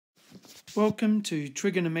Welcome to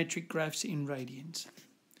Trigonometric Graphs in Radians.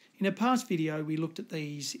 In a past video we looked at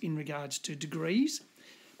these in regards to degrees,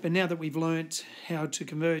 but now that we've learnt how to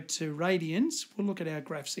convert to radians, we'll look at our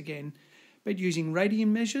graphs again, but using radian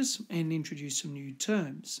measures and introduce some new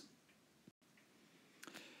terms.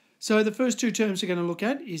 So the first two terms we're going to look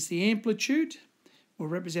at is the amplitude. We'll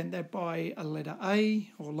represent that by a letter A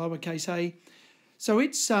or lowercase a. So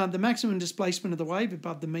it's the maximum displacement of the wave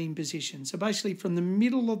above the mean position. So basically from the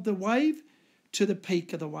middle of the wave to the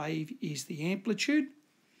peak of the wave is the amplitude.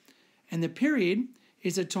 And the period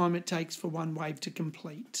is the time it takes for one wave to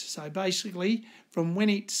complete. So basically from when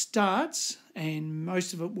it starts, and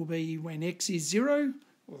most of it will be when x is 0,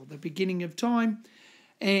 or the beginning of time,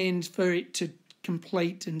 and for it to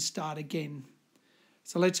complete and start again.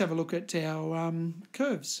 So let's have a look at our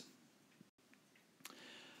curves.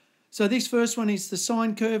 So this first one is the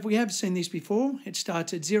sine curve. We have seen this before. It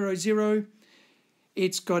starts at 0, 0.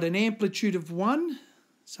 It's got an amplitude of 1.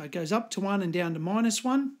 So it goes up to 1 and down to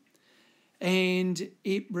 -1. And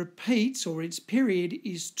it repeats, or its period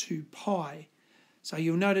is 2 pi. So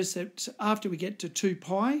you'll notice that after we get to 2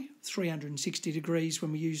 pi, 360 degrees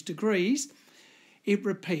when we use degrees, it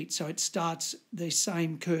repeats. So it starts the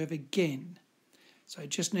same curve again. So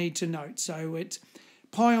just need to note. So at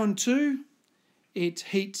pi on 2, it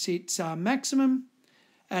heats its maximum.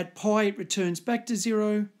 At pi, it returns back to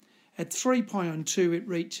 0. At 3 pi on 2, it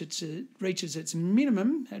reaches its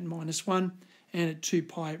minimum at -1. And at 2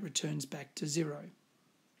 pi, it returns back to 0.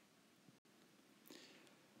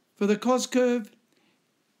 For the cos curve,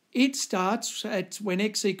 it starts at when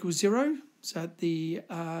x equals 0. So at the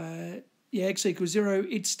x equals 0,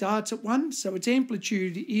 it starts at 1. So its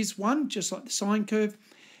amplitude is 1, just like the sine curve.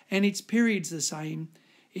 And its period's the same.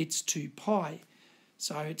 It's 2 pi.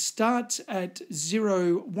 So it starts at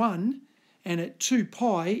 0, 1, and at 2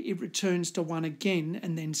 pi, it returns to 1 again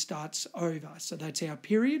and then starts over. So that's our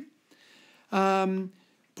period.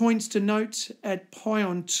 Points to note, at pi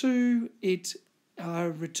on 2, it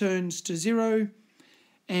returns to 0,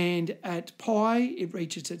 and at pi, it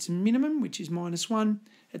reaches its minimum, which is -1.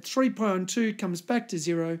 At 3 pi on 2, it comes back to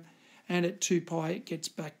 0, and at 2 pi, it gets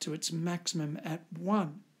back to its maximum at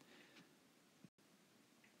 1.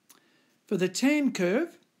 For the tan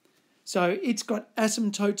curve, so it's got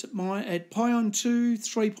asymptotes at pi on 2,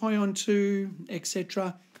 3 pi on 2,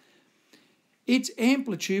 etc. Its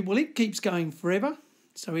amplitude, well, it keeps going forever,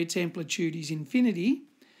 so its amplitude is infinity,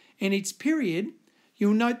 and its period,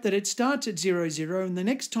 you'll note that it starts at 0, 0, and the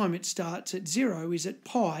next time it starts at 0 is at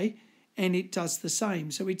pi, and it does the same.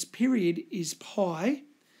 So its period is pi,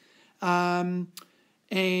 and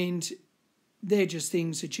they're just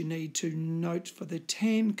things that you need to note for the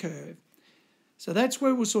tan curve. So that's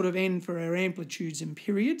where we'll sort of end for our amplitudes and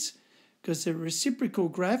periods, because the reciprocal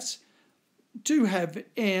graphs do have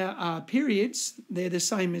our periods. They're the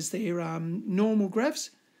same as their normal graphs,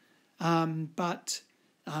 but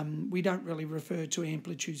we don't really refer to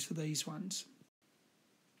amplitudes for these ones.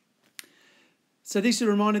 So this is a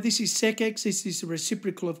reminder, this is sec x, this is the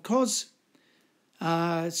reciprocal of cos.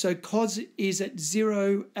 So cos is at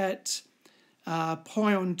 0 at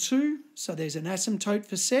pi on 2, so there's an asymptote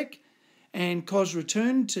for sec, and cos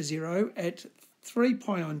returned to 0 at 3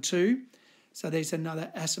 pi on 2, so there's another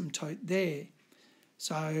asymptote there.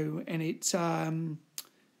 So, and it's,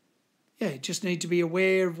 just need to be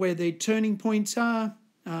aware of where the turning points are.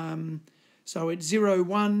 So at 0,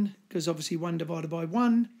 1, because obviously 1 divided by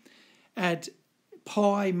 1. At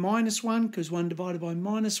pi -1, because 1 divided by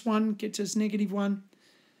 -1 gets us -1.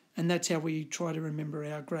 And that's how we try to remember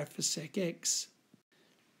our graph for sec x.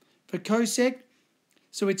 For cosec,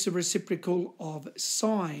 so it's a reciprocal of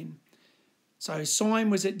sine. So sine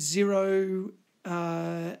was at 0,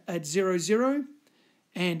 0,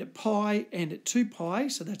 and at pi and at 2 pi,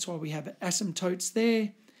 so that's why we have asymptotes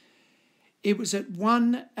there. It was at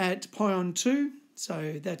 1 at pi on 2,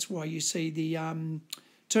 so that's why you see the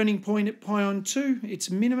turning point at pi on 2, it's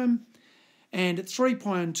minimum. And at 3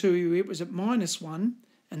 pi on 2, it was at -1,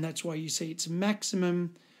 and that's why you see its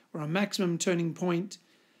maximum, or a maximum turning point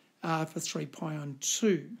for 3 pi on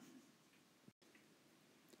 2.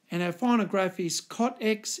 And our final graph is cot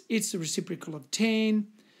x. It's the reciprocal of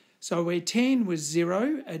tan. So where tan was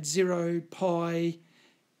 0 at 0 pi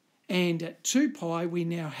and at 2 pi, we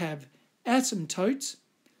now have asymptotes.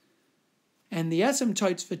 And the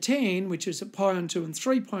asymptotes for tan, which is at pi on 2 and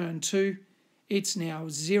 3 pi on 2, it's now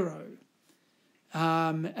 0.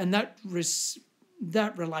 And that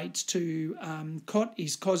relates to cot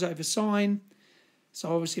is cos over sine.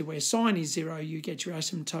 So obviously where sine is 0, you get your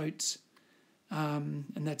asymptotes.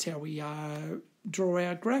 And that's how we draw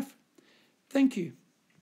our graph. Thank you.